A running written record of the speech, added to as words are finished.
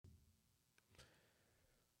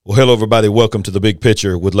Well, hello, everybody. Welcome to The Big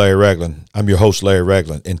Picture with Larry Ragland. I'm your host, Larry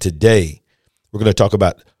Ragland, and today we're going to talk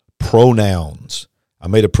about pronouns. I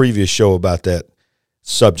made a previous show about that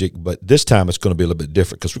subject, but this time it's going to be a little bit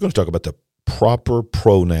different because we're going to talk about the proper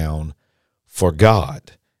pronoun for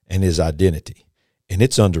God and his identity, and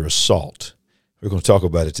it's under assault. We're going to talk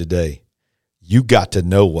about it today. You got to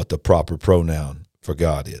know what the proper pronoun for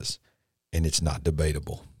God is, and it's not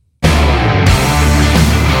debatable.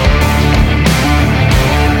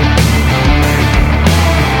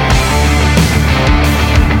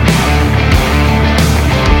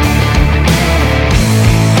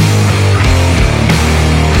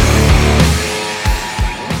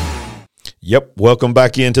 Yep, welcome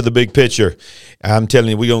back into The Big Picture. I'm telling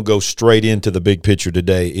you, we're going to go straight into The Big Picture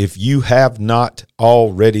today. If you have not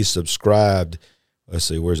already subscribed, let's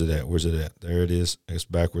see, where's it at? There it is. It's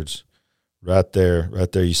backwards. Right there.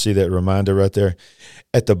 You see that reminder right there?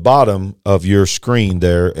 At the bottom of your screen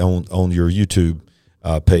there on your YouTube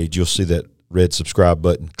page, you'll see that red subscribe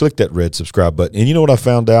button. Click that red subscribe button. And you know what I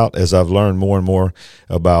found out as I've learned more and more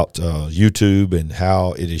about YouTube and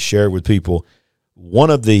how it is shared with people?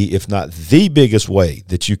 One of the, if not the biggest way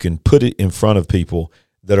that you can put it in front of people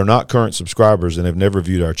that are not current subscribers and have never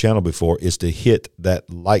viewed our channel before is to hit that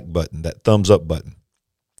like button, that thumbs up button.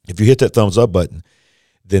 If you hit that thumbs up button,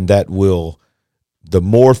 then that will, the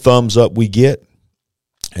more thumbs up we get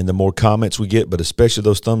and the more comments we get, but especially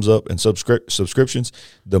those thumbs up and subscriptions,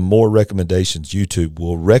 the more recommendations YouTube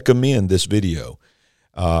will recommend this video.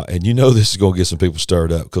 And you know this is going to get some people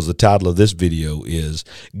stirred up because the title of this video is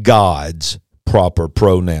God's Proper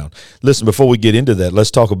Pronoun. Listen, before we get into that,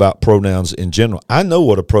 let's talk about pronouns in general. I know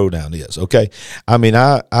what a pronoun is, okay? I mean,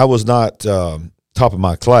 I was not top of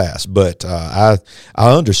my class, but I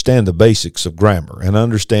understand the basics of grammar and I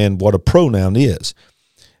understand what a pronoun is.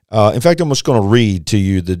 In fact, I'm just going to read to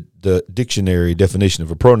you the dictionary definition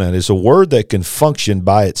of a pronoun. It's a word that can function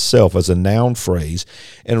by itself as a noun phrase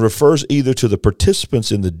and refers either to the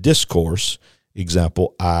participants in the discourse,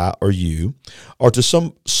 example, I or you, or to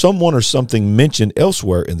someone or something mentioned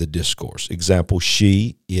elsewhere in the discourse, example,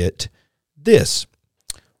 she, it, this.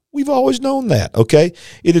 We've always known that, okay?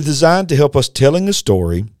 It is designed to help us telling a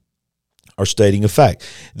story or stating a fact.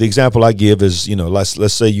 The example I give is,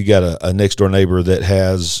 let's say you got a next-door neighbor that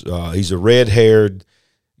has, he's a red-haired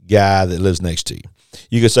guy that lives next to you.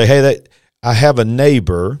 You can say, hey, I have a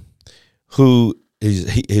neighbor who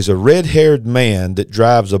he's a red-haired man that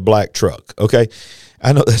drives a black truck, okay?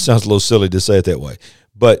 I know that sounds a little silly to say it that way,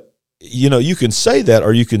 but, you can say that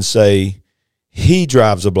or you can say he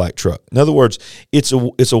drives a black truck. In other words, it's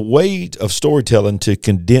a way of storytelling to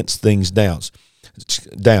condense things down.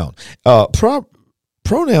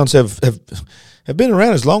 Pronouns have been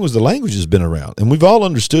around as long as the language has been around, and we've all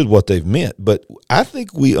understood what they've meant, but I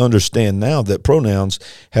think we understand now that pronouns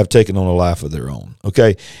have taken on a life of their own,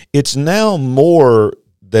 okay? It's now more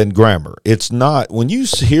than grammar. It's not, when you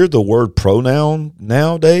hear the word pronoun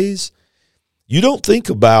nowadays, you don't think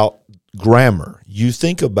about grammar. You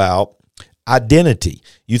think about identity.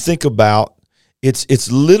 You think about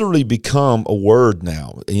it's literally become a word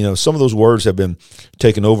now. Some of those words have been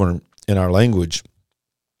taken over in our language,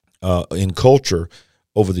 in culture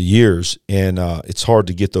over the years, and it's hard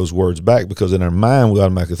to get those words back because in our mind we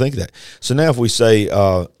automatically think that. So now if we say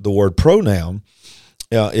the word pronoun,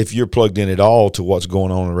 if you're plugged in at all to what's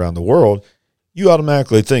going on around the world, you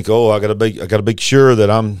automatically think, I got to make sure that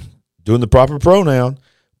I'm doing the proper pronoun.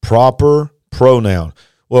 Proper pronoun.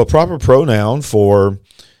 Well, a proper pronoun for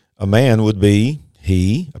a man would be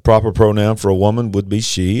he. A proper pronoun for a woman would be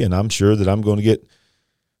she, and I'm sure that I'm going to get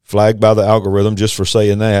flagged by the algorithm just for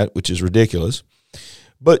saying that, which is ridiculous.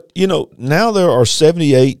 But, now there are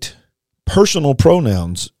 78 personal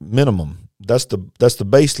pronouns minimum. That's the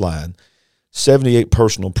baseline. 78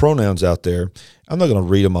 personal pronouns out there. I'm not going to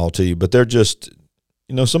read them all to you, but they're just,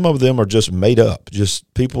 some of them are just made up.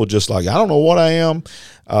 Just people just like, I don't know what I am.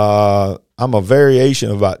 I'm a variation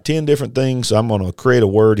of about 10 different things. So I'm going to create a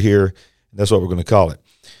word here. And that's what we're going to call it.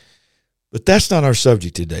 But that's not our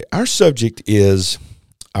subject today. Our subject is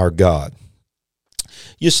our God.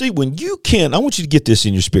 You see, I want you to get this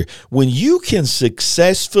in your spirit. When you can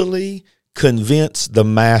successfully convince the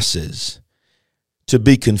masses to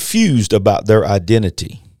be confused about their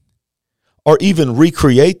identity or even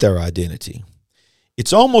recreate their identity,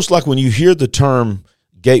 it's almost like when you hear the term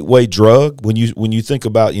gateway drug, when you think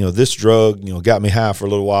about, this drug, got me high for a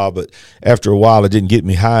little while, but after a while it didn't get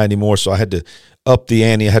me high anymore, so I had to up the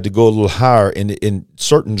ante. I had to go a little higher, and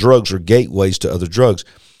certain drugs are gateways to other drugs.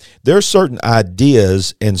 There are certain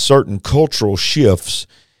ideas and certain cultural shifts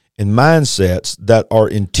and mindsets that are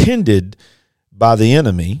intended by the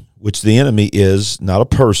enemy, which the enemy is not a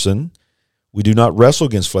person. We do not wrestle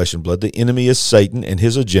against flesh and blood. The enemy is Satan and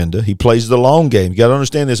his agenda. He plays the long game. You got to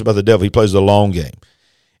understand this about the devil. He plays the long game.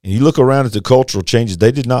 And you look around at the cultural changes,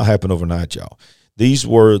 they did not happen overnight, y'all. These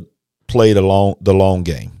were played along the long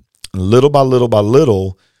game. And little by little by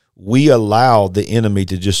little, we allowed the enemy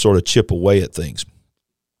to just sort of chip away at things.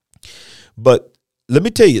 But let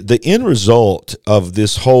me tell you, the end result of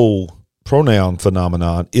this whole pronoun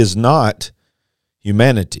phenomenon is not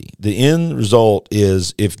humanity. The end result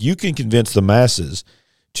is, if you can convince the masses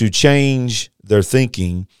to change their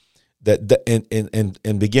thinking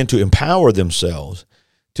and begin to empower themselves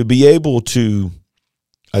to be able to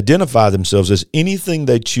identify themselves as anything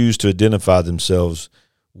they choose to identify themselves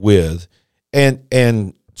with,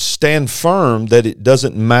 and stand firm that it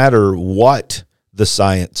doesn't matter what the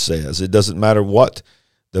science says. It doesn't matter what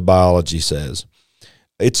the biology says.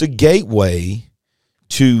 It's a gateway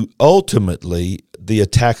to ultimately the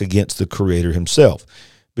attack against the Creator himself.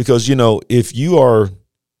 Because, if you are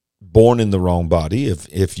born in the wrong body,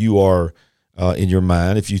 if you are in your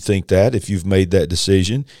mind, if you think that, if you've made that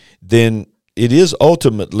decision, then it is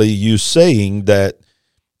ultimately you saying that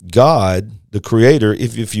God, the Creator,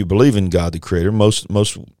 if you believe in God, the Creator,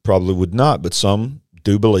 most probably would not, but some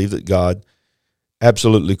do believe that God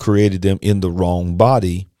absolutely created them in the wrong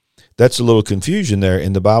body. That's a little confusion there,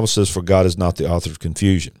 and the Bible says, for God is not the author of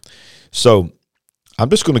confusion. So I'm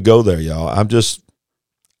just going to go there, y'all. I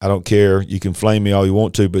don't care. You can flame me all you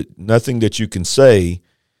want to, but nothing that you can say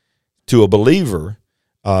to a believer,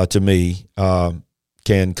 to me,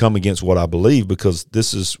 can come against what I believe, because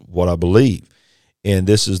this is what I believe, and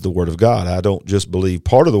this is the Word of God. I don't just believe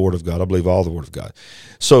part of the Word of God. I believe all the Word of God.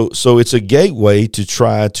 So it's a gateway to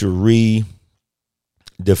try to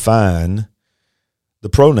redefine the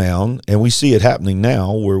pronoun, and we see it happening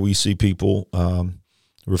now, where we see people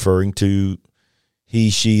referring to he,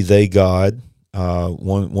 she, they, God.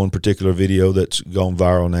 One particular video that's gone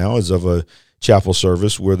viral now is of a chapel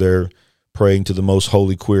service where they're praying to the most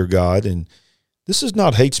holy queer God, and this is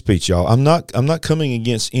not hate speech, y'all. I'm not coming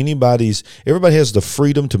against anybody's. Everybody has the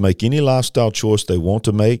freedom to make any lifestyle choice they want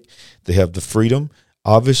to make. They have the freedom,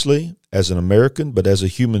 obviously, as an American, but as a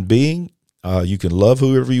human being. You can love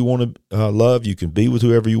whoever you want to love. You can be with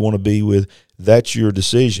whoever you want to be with. That's your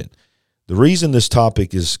decision. The reason this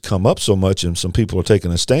topic has come up so much and some people are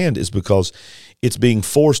taking a stand is because it's being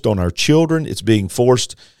forced on our children. It's being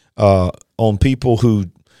forced on people who,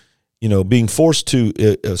 being forced to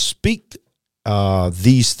speak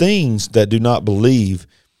these things that do not believe,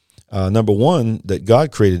 number one, that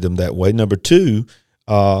God created them that way. Number two,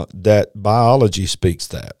 that biology speaks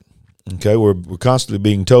that. Okay, we're constantly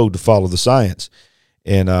being told to follow the science,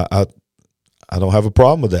 and I don't have a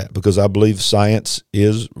problem with that, because I believe science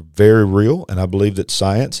is very real, and I believe that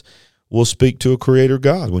science will speak to a Creator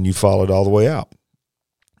God when you follow it all the way out.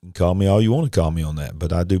 You can call me all you want to call me on that,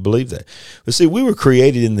 but I do believe that. But see, we were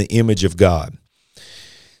created in the image of God.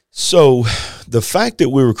 So the fact that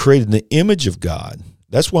we were created in the image of God,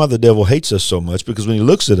 that's why the devil hates us so much, because when he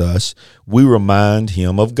looks at us, we remind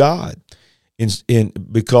him of God.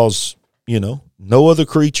 Because, no other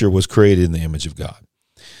creature was created in the image of God.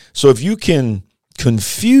 So if you can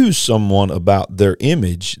confuse someone about their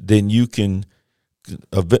image, then you can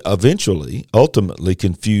ultimately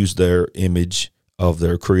confuse their image of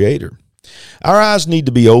their Creator. Our eyes need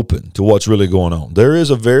to be open to what's really going on. There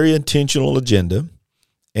is a very intentional agenda.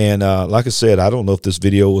 And like I said, I don't know if this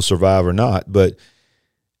video will survive or not, but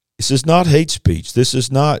this is not hate speech. This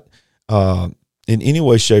is not in any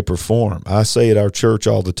way, shape, or form. I say at our church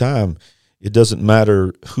all the time, it doesn't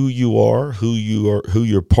matter who you are, who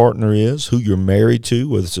your partner is, who you're married to,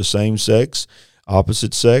 whether it's the same sex,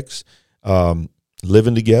 opposite sex,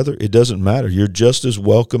 living together. It doesn't matter. You're just as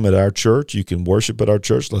welcome at our church. You can worship at our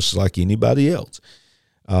church just like anybody else.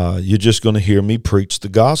 You're just going to hear me preach the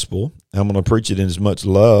gospel. I'm going to preach it in as much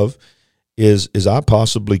love as I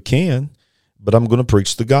possibly can, but I'm going to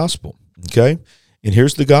preach the gospel, okay? And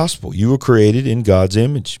here's the gospel. You were created in God's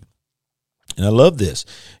image. And I love this.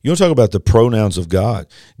 You want to talk about the pronouns of God.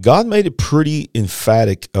 God made it pretty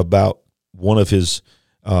emphatic about one of his,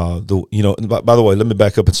 by the way, let me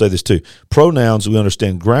back up and say this too. Pronouns, we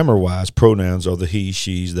understand grammar-wise, pronouns are the he,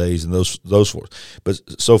 she's, theys, and those forth. But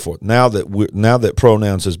so forth. Now that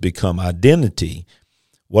pronouns has become identity,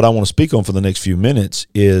 what I want to speak on for the next few minutes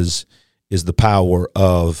is the power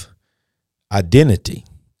of identity.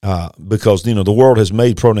 Because, the world has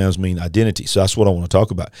made pronouns mean identity. So that's what I want to talk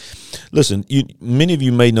about. Listen, many of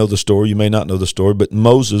you may know the story. You may not know the story, but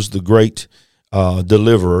Moses, the great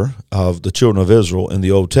deliverer of the children of Israel in the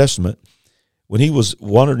Old Testament, when he was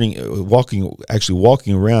walking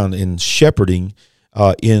around and shepherding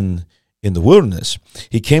in the wilderness,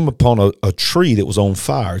 he came upon a tree that was on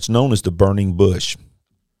fire. It's known as the burning bush.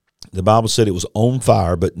 The Bible said it was on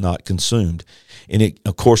fire but not consumed. And it,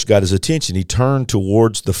 of course, got his attention. He turned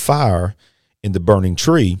towards the fire in the burning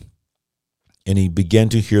tree, and he began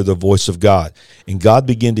to hear the voice of God. And God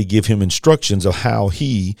began to give him instructions of how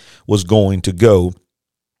he was going to go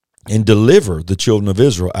and deliver the children of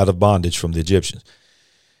Israel out of bondage from the Egyptians.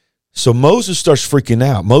 So Moses starts freaking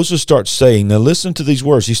out. Moses starts saying, now listen to these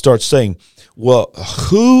words. He starts saying, well,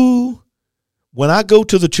 when I go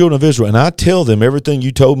to the children of Israel and I tell them everything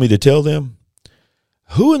you told me to tell them,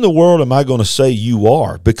 who in the world am I going to say you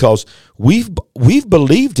are? Because we've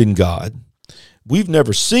believed in God. We've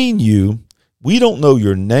never seen you. We don't know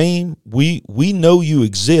your name. We know you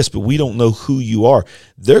exist, but we don't know who you are.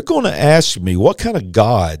 They're going to ask me, what kind of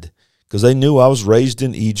God? Because they knew I was raised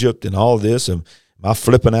in Egypt and all this, and am I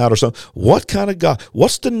flipping out or something? What kind of God?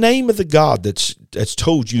 What's the name of the God that's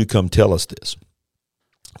told you to come tell us this?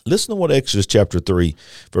 Listen to what Exodus chapter 3,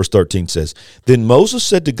 verse 13 says. Then Moses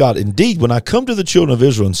said to God, indeed, when I come to the children of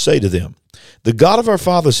Israel and say to them, the God of our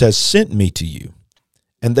fathers has sent me to you,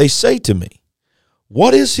 and they say to me,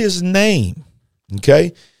 what is his name?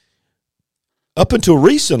 Okay? Up until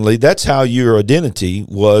recently, that's how your identity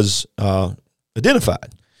was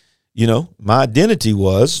identified. You know, my identity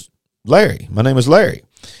was Larry. My name is Larry.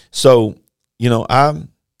 So, you know, I'm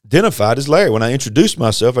identified as Larry. When I introduced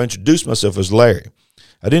myself as Larry.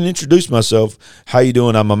 I didn't introduce myself, how you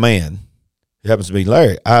doing? I'm a man. It happens to be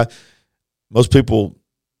Larry. Most people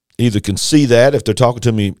either can see that if they're talking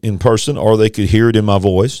to me in person, or they could hear it in my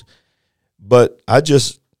voice. But I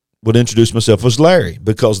just would introduce myself as Larry,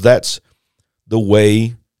 because that's the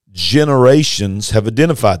way generations have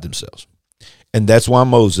identified themselves. And that's why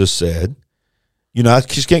Moses said, you know, I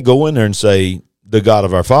just can't go in there and say the God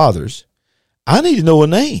of our fathers. I need to know a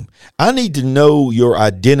name. I need to know your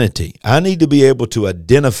identity. I need to be able to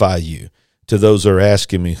identify you to those that are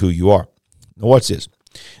asking me who you are. Now watch this.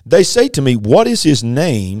 They say to me, what is his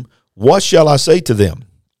name? What shall I say to them?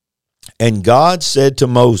 And God said to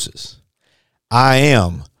Moses, I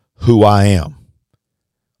am who I am.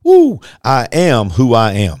 Woo! I am who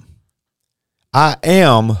I am. I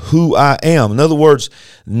am who I am. In other words,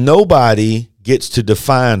 nobody gets to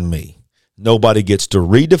define me. Nobody gets to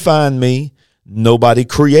redefine me. Nobody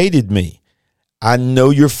created me. I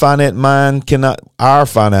know our finite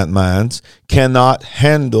minds cannot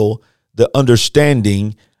handle the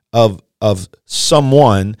understanding of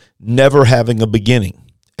someone never having a beginning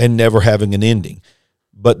and never having an ending.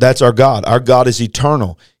 But that's our God. Our God is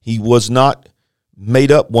eternal. He was not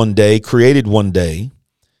made up one day, created one day.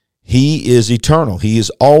 He is eternal. He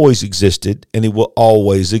has always existed, and he will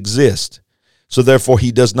always exist. So therefore,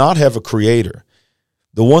 he does not have a creator.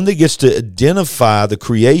 The one that gets to identify the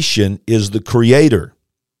creation is the creator.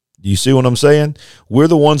 Do you see what I'm saying? We're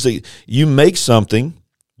the ones that, you make something,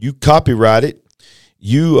 you copyright it,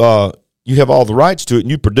 you have all the rights to it,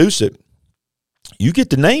 and you produce it. You get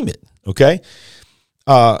to name it, okay?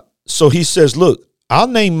 So he says, look, I'll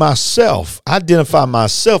name myself, identify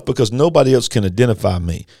myself, because nobody else can identify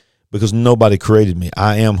me, because nobody created me.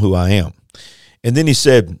 I am who I am. And then he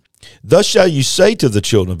said, thus shall you say to the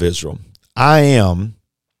children of Israel, I am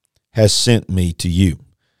has sent me to you.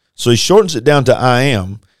 So he shortens it down to I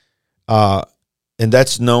am, and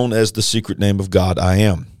that's known as the secret name of God, I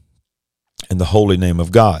am, and the holy name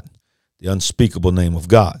of God, the unspeakable name of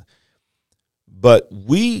God. But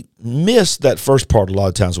we miss that first part a lot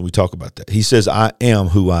of times when we talk about that. He says, I am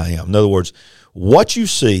who I am. In other words, what you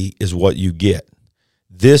see is what you get.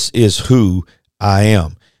 This is who I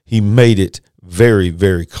am. He made it very,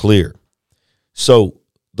 very clear. So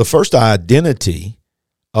the first identity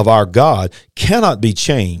of our God cannot be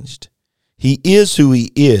changed. He is who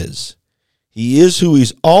he is. He is who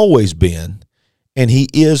he's always been, and he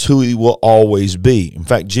is who he will always be. In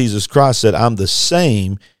fact, Jesus Christ said, I'm the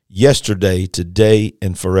same yesterday, today,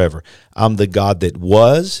 and forever. I'm the God that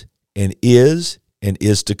was and is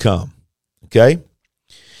to come. Okay?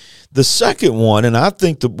 The second one, and I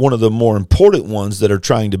think one of the more important ones that are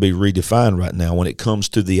trying to be redefined right now when it comes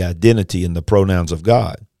to the identity and the pronouns of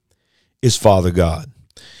God, is Father God.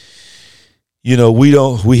 You know,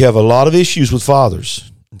 we have a lot of issues with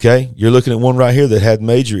fathers. Okay? You're looking at one right here that had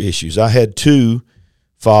major issues. I had two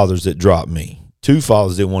fathers that dropped me. Two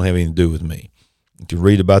fathers didn't want to have anything to do with me. You can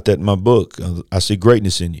read about that in my book. I See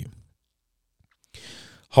Greatness in You.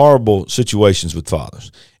 Horrible situations with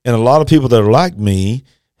fathers. And a lot of people that are like me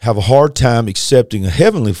have a hard time accepting a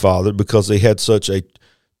heavenly father because they had such a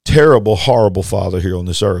terrible, horrible father here on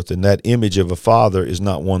this earth. And that image of a father is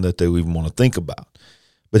not one that they even want to think about.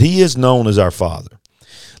 But he is known as our Father.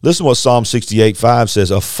 Listen to what Psalm 68:5 says.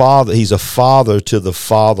 He's a father to the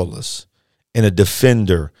fatherless and a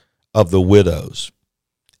defender of the widows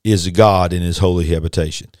is God in his holy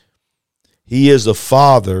habitation. He is a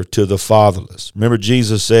father to the fatherless. Remember,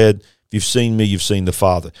 Jesus said, if you've seen me, you've seen the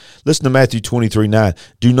Father. Listen to Matthew 23:9.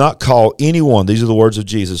 Do not call anyone, these are the words of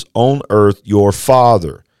Jesus, on earth your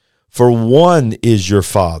father, for one is your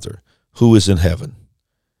Father who is in heaven.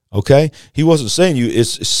 Okay? He wasn't saying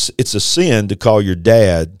it's a sin to call your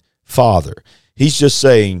dad father. He's just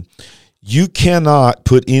saying you cannot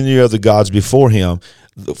put any other gods before him.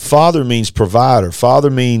 Father means provider. Father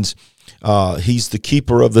means he's the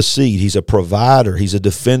keeper of the seed. He's a provider. He's a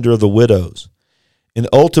defender of the widows. And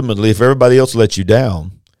ultimately, if everybody else lets you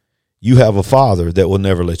down, you have a Father that will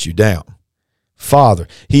never let you down. Father.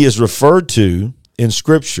 He is referred to in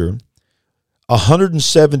Scripture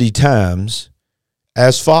 170 times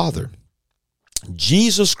as Father.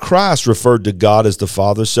 Jesus Christ referred to God as the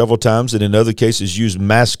Father several times, and in other cases used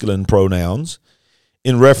masculine pronouns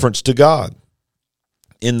in reference to God.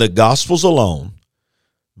 In the Gospels alone,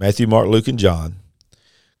 Matthew, Mark, Luke, and John,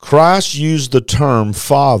 Christ used the term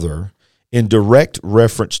Father in direct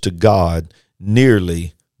reference to God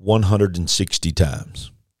nearly 160 times.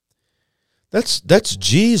 That's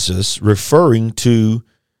Jesus referring to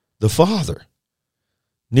the Father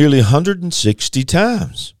nearly 160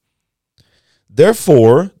 times.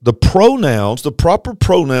 Therefore, the proper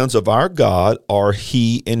pronouns of our God are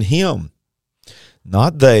he and him,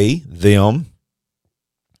 not they, them,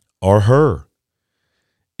 or her.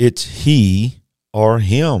 It's he or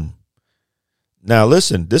him. Now,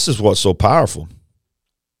 listen, this is what's so powerful.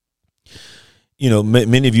 You know,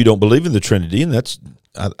 many of you don't believe in the Trinity, and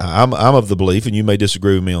I'm of the belief, and you may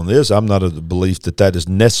disagree with me on this, I'm not of the belief that is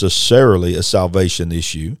necessarily a salvation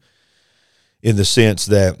issue in the sense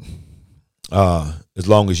that as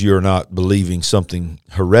long as you're not believing something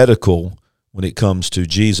heretical when it comes to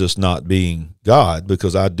Jesus not being God,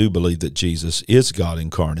 because I do believe that Jesus is God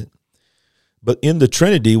incarnate. But in the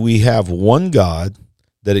Trinity, we have one God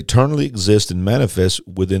that eternally exists and manifests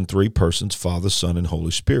within three persons, Father, Son, and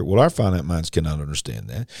Holy Spirit. Well, our finite minds cannot understand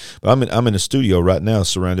that. But I'm in a studio right now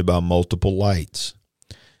surrounded by multiple lights.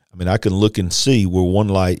 I mean, I can look and see where one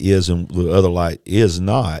light is and the other light is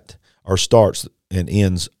not, or starts and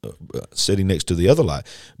ends sitting next to the other light.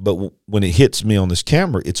 But when it hits me on this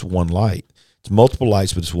camera, it's one light. It's multiple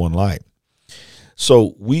lights, but it's one light.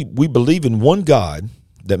 So we believe in one God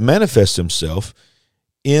that manifests himself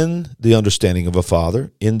in the understanding of a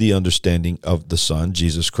Father, in the understanding of the Son,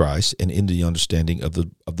 Jesus Christ, and in the understanding of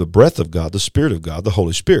the breath of God, the Spirit of God, the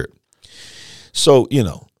Holy Spirit. So, you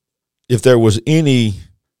know, if there was any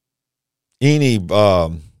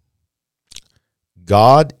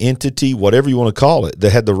God, entity, whatever you want to call it,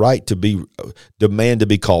 that had the right to demand to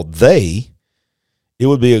be called they, it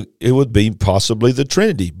would be possibly the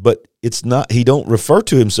Trinity. But it's not. He don't refer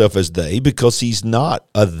to himself as they because he's not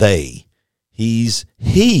a they. He's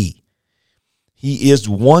he. He is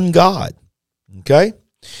one God. Okay?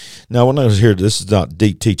 Now, when I was here, this is not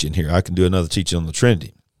deep teaching here. I can do another teaching on the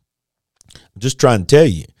Trinity. I'm just trying to tell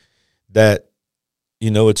you that,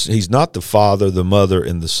 you know, he's not the Father, the Mother,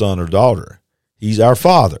 and the Son or daughter. He's our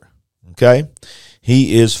Father. Okay?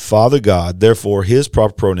 He is Father God. Therefore, his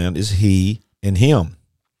proper pronoun is he and him.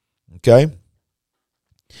 Okay?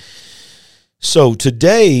 So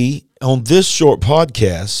today, on this short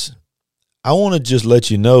podcast, I want to just let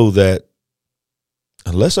you know that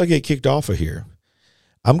unless I get kicked off of here,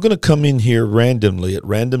 I'm going to come in here randomly at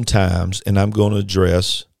random times, and I'm going to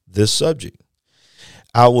address this subject.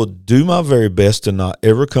 I will do my very best to not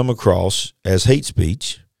ever come across as hate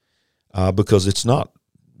speech because it's not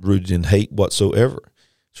rooted in hate whatsoever.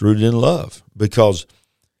 It's rooted in love, because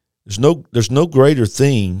there's no greater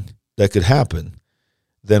thing that could happen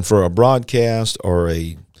than for a broadcast or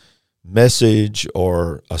a message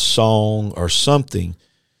or a song or something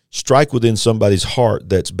strike within somebody's heart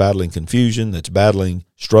that's battling confusion, that's battling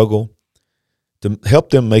struggle, to help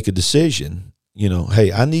them make a decision. You know,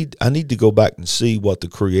 hey, I need to go back and see what the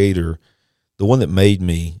Creator, the one that made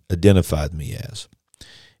me, identified me as.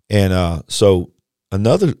 And so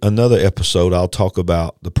another episode, I'll talk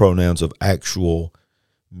about the pronouns of actual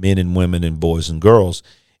men and women and boys and girls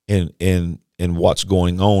and what's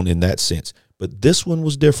going on in that sense. But this one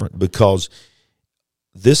was different because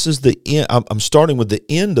this is the end. I'm starting with the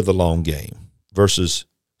end of the long game versus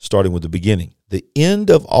starting with the beginning. The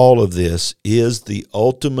end of all of this is the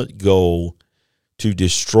ultimate goal to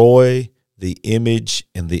destroy the image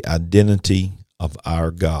and the identity of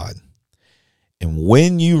our God. And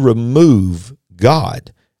when you remove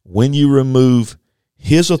God, when you remove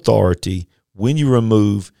his authority, when you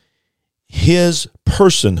remove his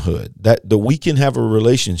personhood that we can have a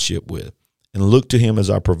relationship with and look to him as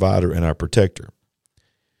our provider and our protector,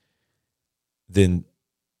 then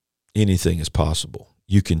anything is possible.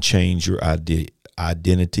 You can change your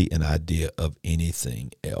identity and idea of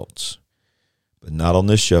anything else. But not on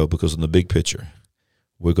this show, because in the big picture,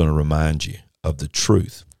 we're going to remind you of the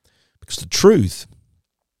truth. Because the truth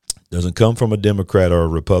doesn't come from a Democrat or a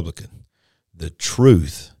Republican. The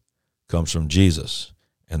truth comes from Jesus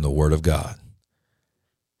and the Word of God.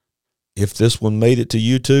 If this one made it to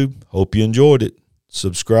YouTube, hope you enjoyed it.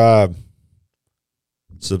 Subscribe,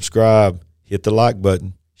 hit the like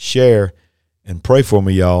button, share, and pray for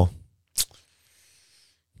me, y'all,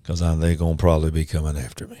 because they're going to probably be coming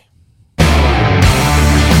after me.